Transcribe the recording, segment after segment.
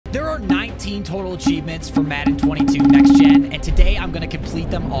There are 19 total achievements for Madden 22 Next Gen, and today I'm going to complete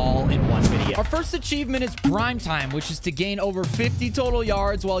them all in one video. Our first achievement is Prime Time, which is to gain over 50 total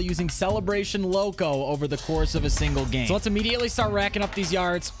yards while using Celebration Loco over the course of a single game. So let's immediately start racking up these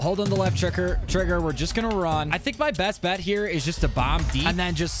yards. Hold on the left trigger. We're just going to run. I think my best bet here is just to bomb deep and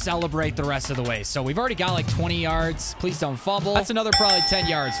then just celebrate the rest of the way. So we've already got like 20 yards. Please don't fumble. That's another probably 10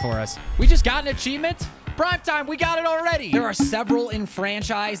 yards for us. We just got an achievement. Prime Time, we got it already. There are several in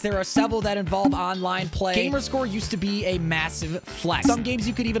franchise. There are several that involve online play. Gamerscore used to be a massive flex. Some games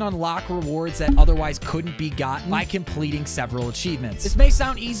you could even unlock rewards that otherwise couldn't be gotten by completing several achievements. This may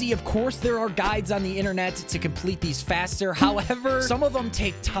sound easy. Of course, there are guides on the internet to complete these faster. However, some of them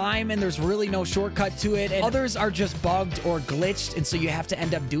take time and there's really no shortcut to it. And others are just bugged or glitched. And so you have to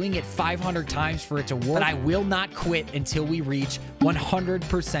end up doing it 500 times for it to work. But I will not quit until we reach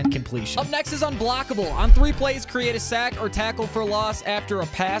 100% completion. Up next is Unblockable. On 3 plays, create a sack or tackle for loss after a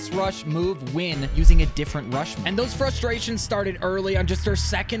pass rush move win using a different rush move. And those frustrations started early on just our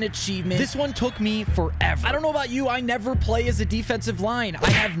second achievement. This one took me forever. I don't know about you. I never play as a defensive line. I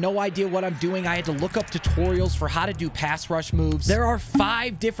have no idea what I'm doing. I had to look up tutorials for how to do pass rush moves. There are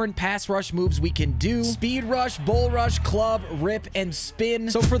 5 different pass rush moves we can do. Speed rush, bull rush, club, rip, and spin.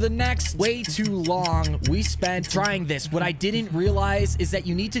 So for the next way too long, we spent trying this. What I didn't realize is that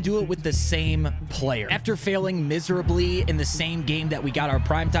you need to do it with the same player. After failing miserably in the same game that we got our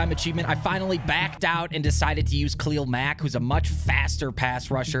primetime achievement, I finally backed out and decided to use Khalil Mack, who's a much faster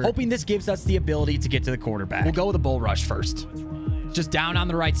pass rusher, hoping this gives us the ability to get to the quarterback. We'll go with a bull rush first. Just down on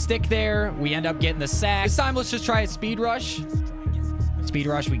the right stick there. We end up getting the sack. This time, let's just try a speed rush. Speed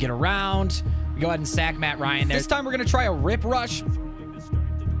rush, we get around. We go ahead and sack Matt Ryan there. This time, we're going to try a rip rush.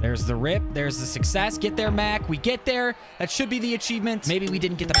 There's the rip. There's the success. Get there, Mac. We get there. That should be the achievement. Maybe we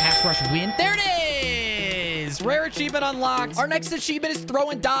didn't get the pass rush win. There it is. Rare achievement unlocked. Our next achievement is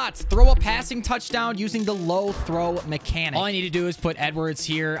throwing dots. Throw a passing touchdown using the low throw mechanic. All I need to do is put Edwards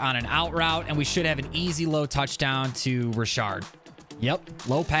here on an out route, and we should have an easy low touchdown to Rashard. Yep.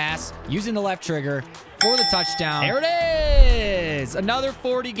 Low pass. Using the left trigger for the touchdown. There it is. Another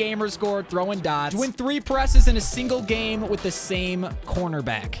 40 gamer score throwing dots. Win 3 presses in a single game with the same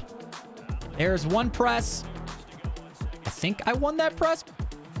cornerback. There's 1 press. I think I won that press.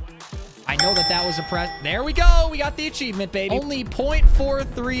 I know that that was a press. There we go. We got the achievement, baby. Only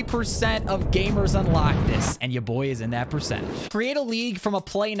 0.43% of gamers unlock this, and your boy is in that percentage. Create a league from a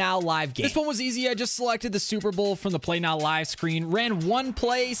Play Now live game. This one was easy. I just selected the Super Bowl from the Play Now live screen, ran 1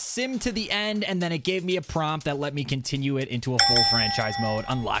 play, sim to the end, and then it gave me a prompt that let me continue it into a full franchise mode,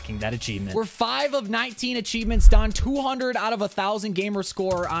 unlocking that achievement. We're 5 of 19 achievements done, 200 out of 1,000 gamer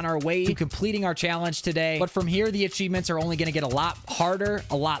score on our way to completing our challenge today. But from here, the achievements are only going to get a lot harder,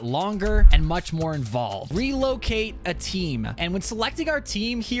 a lot longer, and much more involved. Relocate a team. And when selecting our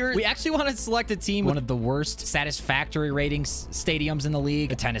team here, we actually want to select a team with one of the worst satisfactory ratings stadiums in the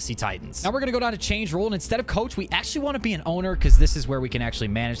league, the Tennessee Titans. Now we're going to go down to change role, and instead of coach, we actually want to be an owner because this is where we can actually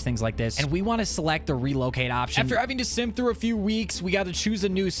manage things like this. And we want to select the relocate option. After having to sim through a few weeks, we got to choose a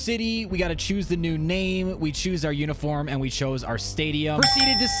new city. We got to choose the new name. We choose our uniform, and we chose our stadium.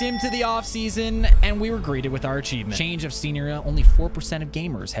 Proceeded to sim to the off season, and we were greeted with our achievement. Change of scenery. Only 4% of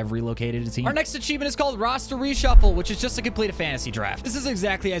gamers have relocated a team. Our next achievement is called Roster Reshuffle, which is just to complete a fantasy draft. This is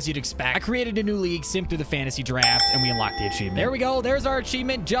exactly as you'd expect. I created a new league, simmed through the fantasy draft, and we unlocked the achievement. There we go. There's our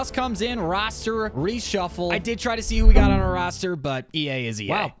achievement. Just comes in. Roster Reshuffle. I did try to see who we got on our roster, but EA is EA.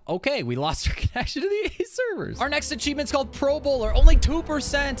 Wow. Okay, we lost our connection to the EA servers. Our next achievement is called Pro Bowler. Only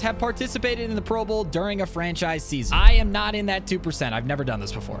 2% have participated in the Pro Bowl during a franchise season. I am not in that 2%. I've never done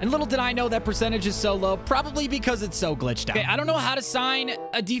this before. And little did I know that percentage is so low, probably because it's so glitched out. Okay, I don't know how to sign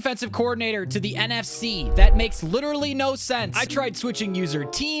a defensive coordinator to the NFC. That makes literally no sense. I tried switching user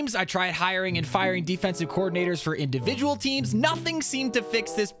teams. I tried hiring and firing defensive coordinators for individual teams. Nothing seemed to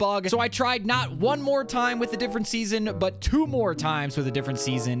fix this bug. So I tried not 1 more time with a different season, but 2 more times with a different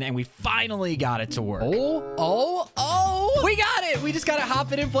season, and we finally got it to work. Oh, we got it. We just got to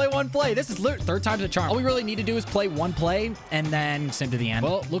hop in and play 1 play. This is 3rd time's a charm. All we really need to do is play 1 play and then sim to the end.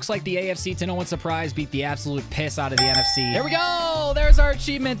 Well, looks like the AFC, to no one's surprise, beat the absolute piss out of the NFC. There we go. There's our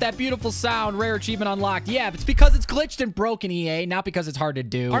achievement. That beautiful sound. Rare achievement unlocked. Yeah, it's because it's glitched and broken, EA, not because it's hard to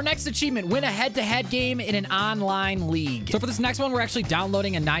do. Our next achievement, win a head-to-head game in an online league. So for this next one, we're actually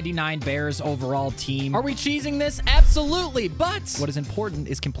downloading a 99 Bears overall team. Are we cheesing this? Absolutely, but what is important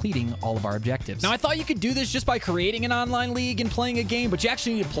is completing all of our objectives. Now, I thought you could do this just by creating an online league and playing a game, but you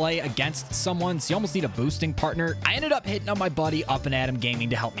actually need to play against someone, so you almost need a boosting partner. I ended up hitting up my buddy Up and Adam Gaming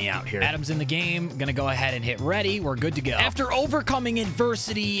to help me out here. Adam's in the game. I'm gonna go ahead and hit ready. We're good to go. After overcoming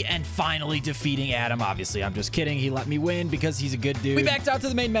adversity and finally defeating Adam. Obviously, I'm just kidding. He let me win because he's a good dude. We backed out to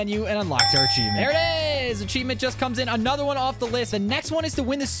the main menu and unlocked our achievement. There it is. Achievement just comes in. Another one off the list. The next one is to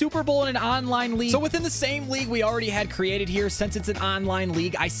win the Super Bowl in an online league. So within the same league we already had created here, since it's an online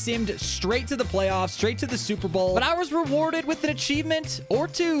league, I simmed straight to the playoffs, straight to the Super Bowl. But I was rewarded with an achievement or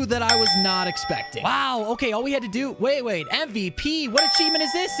two that I was not expecting. Wow. Okay. All we had to do. Wait. MVP. What achievement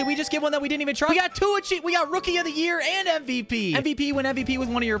is this? Did we just get one that we didn't even try? We got two achievements. We got Rookie of the Year and MVP. MVP, win MVP with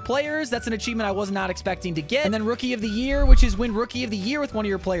one of your players. That's an achievement I was not expecting to get. And then Rookie of the Year, which is win Rookie of the Year with one of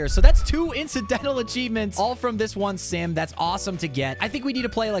your players. So that's two incidental achievements, all from this one sim. That's awesome to get. I think we need to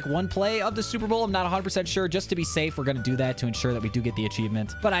play like one play of the Super Bowl. I'm not 100% sure. Just to be safe, we're going to do that to ensure that we do get the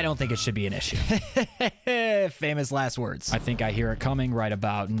achievement. But I don't think it should be an issue. Famous last words. I think I hear it coming right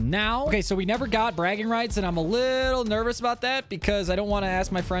about now. Okay, so we never got bragging rights, and I'm a little nervous about that because I don't want to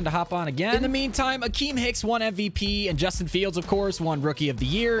ask my friend to hop on again. In the meantime, Akeem Hicks won MVP, and Justin Fields, of course, won Rookie of the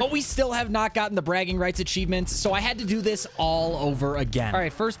Year. But we still have not gotten the bragging rights achievements, so I had to do this all over again. All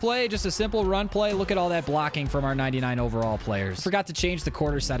right, first play, just a simple run play. Look at all that blocking from our 99 overall players. Forgot to change the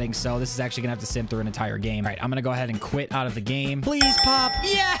quarter settings, so this is actually gonna have to sim through an entire game. All right, I'm gonna go ahead and quit out of the game. Please pop.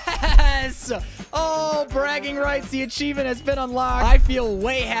 Yes! Oh, bragging rights. The achievement has been unlocked. I feel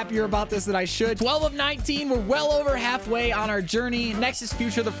way happier about this than I should. 12 of 19. We're well over halfway on our journey. Next is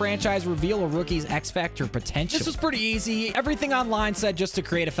Future the Franchise. Reveal a rookie's X Factor potential. This was pretty easy. Everything online said just to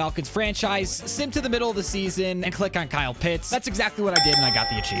create a Falcons franchise, sim to the middle of the season, and click on Kyle Pitts. That's exactly what I did, and I got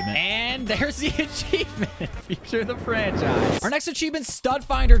the achievement. And there's the achievement. Future the Franchise. Our next achievement, Stud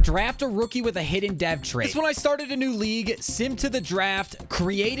Finder. Draft a rookie with a hidden dev trait. This one I started a new league, sim to the draft,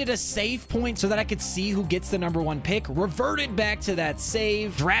 created a save point so that I could see who gets the #1 pick, reverted back to that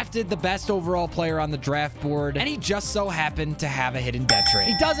save, drafted the best overall player on the draft board, and he just so happened to have a hidden dev trait.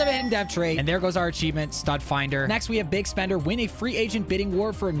 He does have a hidden dev trait, and there goes our achievement, Stud Finder. Next, we have Big Spender, win a free agent bidding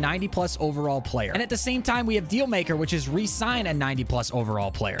war for a 90+ overall player. And at the same time, we have Deal Maker, which is re-sign a 90+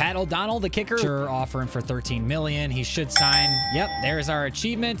 overall player. Pat O'Donnell, the kicker, sure, offering for $13 million. He should sign. Yep, there's our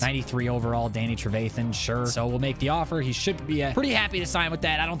achievement. 93 overall, Danny Trevathan, sure. So we'll make the offer. He should be pretty happy to sign with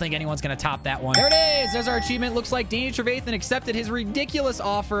that. I don't think anyone's going to top that one. There it is. There's our achievement. Looks like Danny Trevathan accepted his ridiculous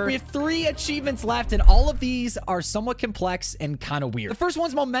offer. We have 3 achievements left, and all of these are somewhat complex and kind of weird. The first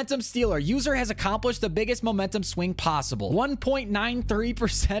one's Momentum Stealer. User has accomplished the biggest momentum swing possible.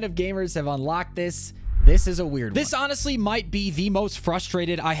 1.93% of gamers have unlocked this. This is a weird one. This honestly might be the most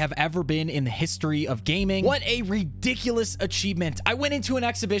frustrated I have ever been in the history of gaming. What a ridiculous achievement. I went into an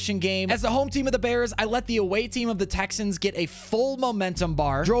exhibition game. As the home team of the Bears, I let the away team of the Texans get a full momentum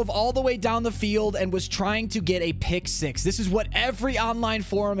bar, drove all the way down the field, and was trying to get a pick 6. This is what every online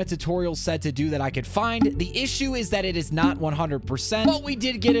forum and tutorial said to do that I could find. The issue is that it is not 100%, but we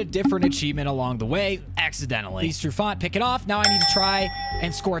did get a different achievement along the way, accidentally. Please, Trufant, pick it off. Now I need to try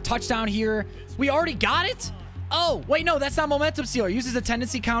and score a touchdown here. We already got it? Oh, wait, no, that's not Momentum Stealer. Uses a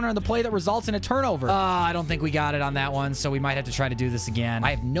tendency counter on the play that results in a turnover. I don't think we got it on that one, so we might have to try to do this again.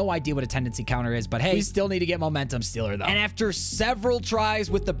 I have no idea what a tendency counter is, but hey, we still need to get Momentum Stealer, though. And after several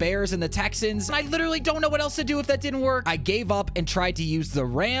tries with the Bears and the Texans, I literally don't know what else to do if that didn't work. I gave up and tried to use the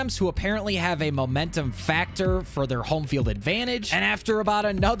Rams, who apparently have a momentum factor for their home field advantage. And after about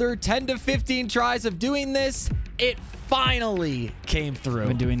another 10 to 15 tries of doing this, it finally came through. I've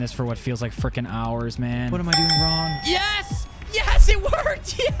been doing this for what feels like freaking hours, man. What am I doing wrong? Yes! Yes, it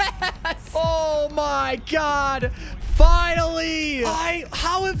worked! Yes! Oh my God! Finally!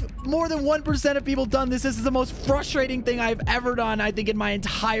 How have more than 1% of people done this? This is the most frustrating thing I've ever done, I think, in my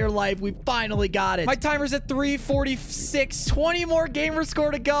entire life. We finally got it. My timer's at 3:46. 20 more gamer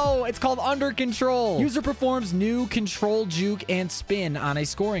score to go. It's called Under Control. User performs new control, juke, and spin on a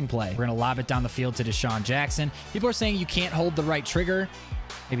scoring play. We're gonna lob it down the field to Deshaun Jackson. People are saying you can't hold the right trigger.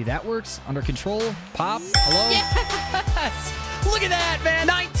 Maybe that works. Under control. Pop. Hello? Yes! Look at that, man.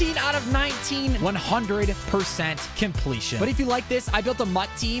 19 out of 19. 100% completion. But if you like this, I built a MUT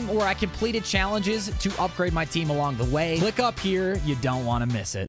team where I completed challenges to upgrade my team along the way. Click up here. You don't want to miss it.